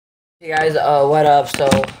Hey guys, what up? So,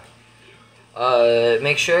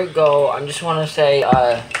 make sure to go. I just want to say,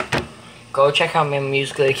 go check out my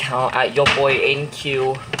Musical.ly account at your boy Aiden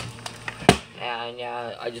Q. And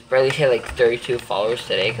yeah, I just barely hit like 32 followers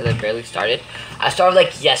today because I barely started. I started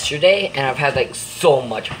like yesterday, and I've had like so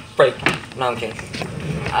much break. No, I'm kidding.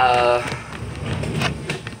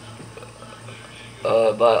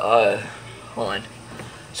 Hold on.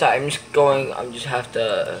 Sorry, I'm just have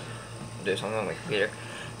to do something on my computer.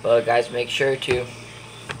 But guys, make sure to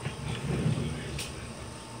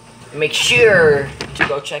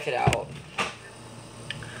go check it out.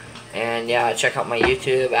 And yeah, check out my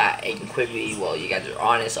YouTube at Aiden Quigley. Well, you guys are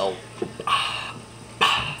on it, so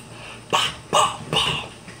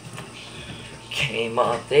came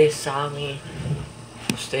up, they saw me.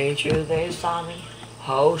 Stay true, they saw me.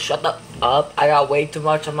 Ho, shut the up. I got way too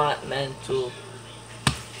much on my mental.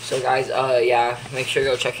 So guys, yeah, make sure to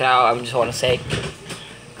go check it out. I just want to say,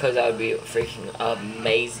 because that would be freaking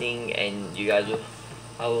amazing, and you guys would,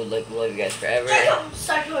 I would like love you guys forever.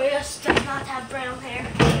 Sartorius does not have brown hair.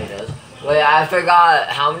 He does. Wait, I forgot.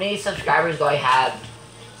 How many subscribers do I have?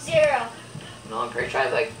 0. No, I'm pretty sure I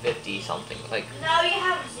have like 50 something. Like. No, you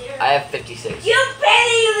have 0. I have 56. You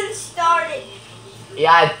barely even started.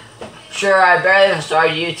 Yeah, I barely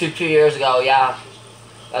started YouTube 2 years ago. Yeah,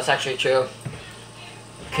 that's actually true.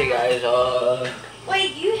 Okay, guys.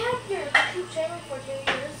 Wait, you have your YouTube channel for 2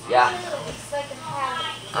 years? Yeah. It's like a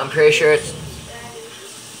half. I'm pretty sure it's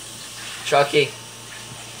Chucky.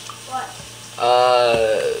 What?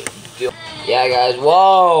 Yeah, guys.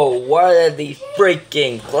 Whoa, where did these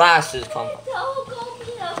freaking glasses come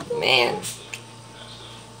from? Man.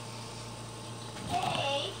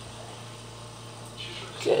 Hey.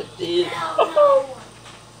 Get these. Hell no.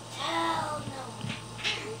 Hell no.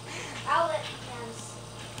 I'll let you guys.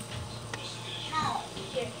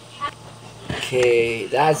 Okay,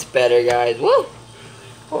 that's better, guys. Woo!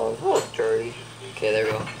 Oh, whoa, dirty. Okay, there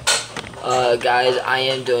we go. Guys, I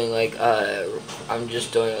am doing like I'm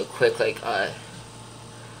just doing a quick like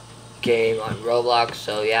game on Roblox.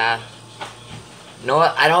 So yeah. You know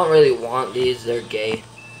what? I don't really want these. They're gay.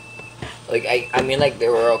 Like I mean like they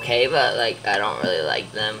were okay, but like I don't really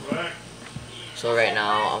like them. So right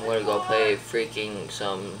now I'm gonna go play freaking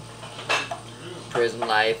some Prison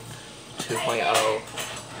Life 2.0.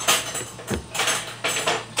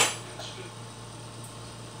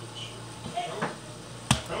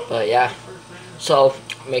 But yeah, so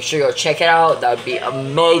make sure you go check it out. That would be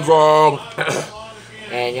amazing.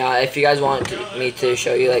 And yeah, if you guys want me to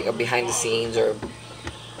show you like a behind the scenes or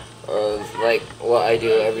like what I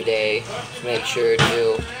do every day, make sure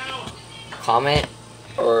to comment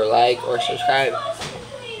or like or subscribe.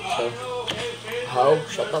 So, ho,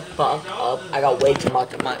 shut the fuck up. I got way too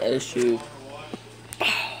much on my issue.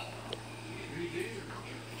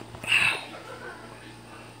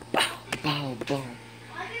 Bow, boom.